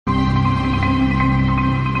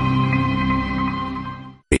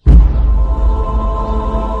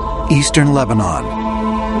eastern Lebanon,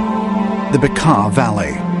 the Bekaa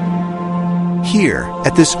Valley. Here,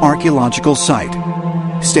 at this archaeological site,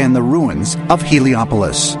 stand the ruins of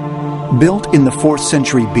Heliopolis, built in the 4th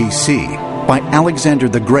century BC by Alexander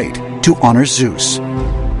the Great to honor Zeus.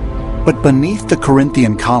 But beneath the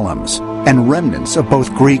Corinthian columns and remnants of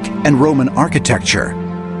both Greek and Roman architecture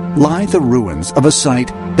lie the ruins of a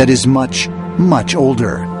site that is much, much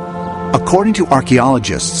older. According to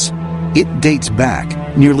archaeologists, it dates back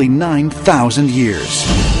nearly 9,000 years.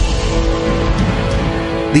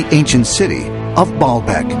 The ancient city of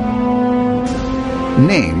Baalbek,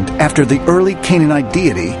 named after the early Canaanite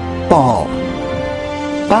deity Baal.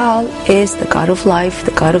 Baal is the god of life,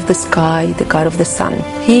 the god of the sky, the god of the sun.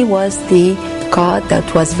 He was the god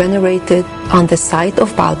that was venerated on the site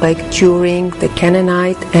of Baalbek during the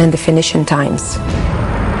Canaanite and the Phoenician times.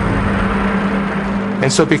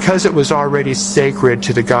 And so because it was already sacred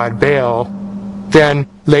to the god Baal, then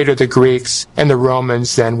later the Greeks and the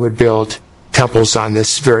Romans then would build temples on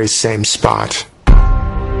this very same spot.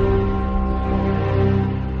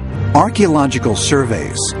 Archaeological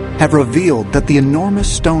surveys have revealed that the enormous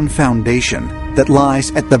stone foundation that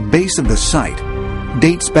lies at the base of the site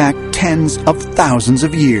dates back tens of thousands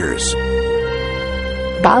of years.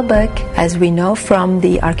 Baalbek, as we know from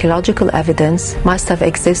the archaeological evidence, must have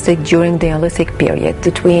existed during the Neolithic period,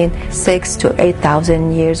 between 6,000 to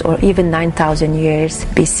 8,000 years or even 9,000 years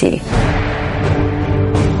BC.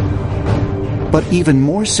 But even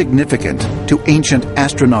more significant to ancient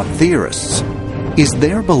astronaut theorists is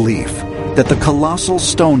their belief that the colossal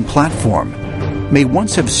stone platform may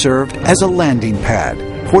once have served as a landing pad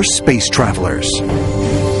for space travelers.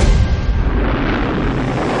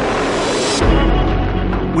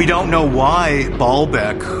 We don't know why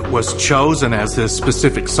Baalbek was chosen as this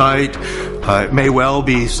specific site. It may well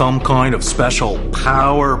be some kind of special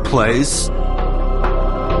power place.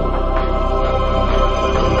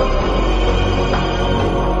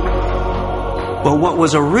 But what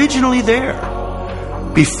was originally there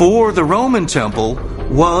before the Roman temple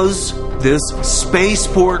was this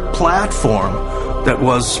spaceport platform that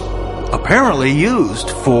was apparently used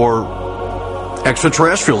for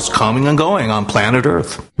extraterrestrials coming and going on planet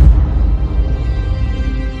Earth.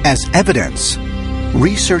 As evidence,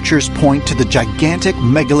 researchers point to the gigantic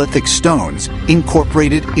megalithic stones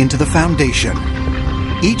incorporated into the foundation,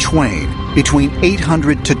 each weighing between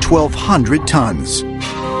 800 to 1,200 tons,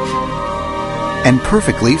 and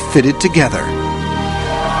perfectly fitted together.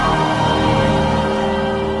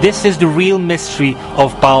 This is the real mystery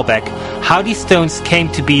of Baalbek, how these stones came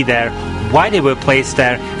to be there, why they were placed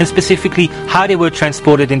there, and specifically how they were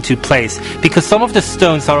transported into place. Because some of the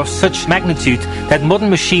stones are of such magnitude that modern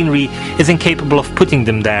machinery is incapable of putting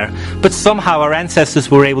them there. But somehow our ancestors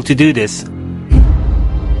were able to do this.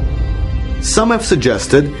 Some have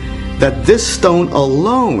suggested that this stone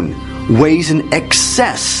alone weighs in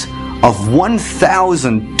excess of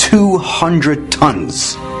 1,200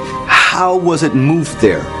 tons. How was it moved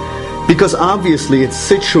there? Because obviously it's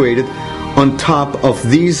situated on top of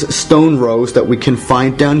these stone rows that we can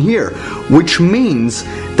find down here, which means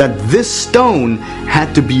that this stone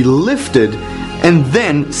had to be lifted and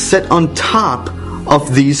then set on top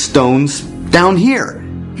of these stones down here.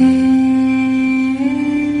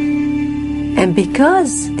 And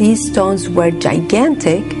because these stones were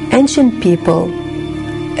gigantic, ancient people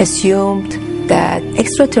assumed that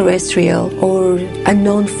extraterrestrial or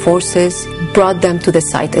unknown forces brought them to the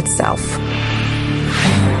site itself.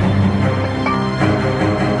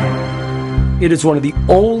 It is one of the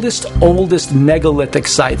oldest megalithic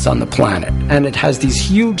sites on the planet, and it has these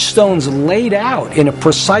huge stones laid out in a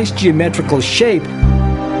precise geometrical shape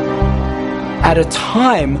at a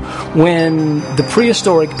time when the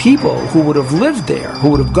prehistoric people who would have lived there,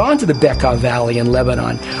 who would have gone to the Bekaa Valley in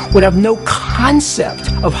Lebanon, would have no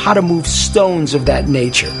concept of how to move stones of that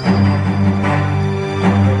nature.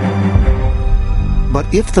 But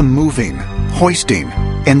if the moving, hoisting,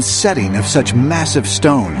 and setting of such massive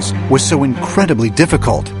stones was so incredibly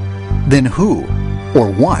difficult, then who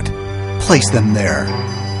or what placed them there?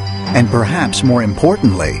 And perhaps more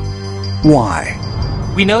importantly, why?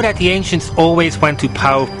 We know that the ancients always went to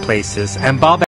power places, and Baalbek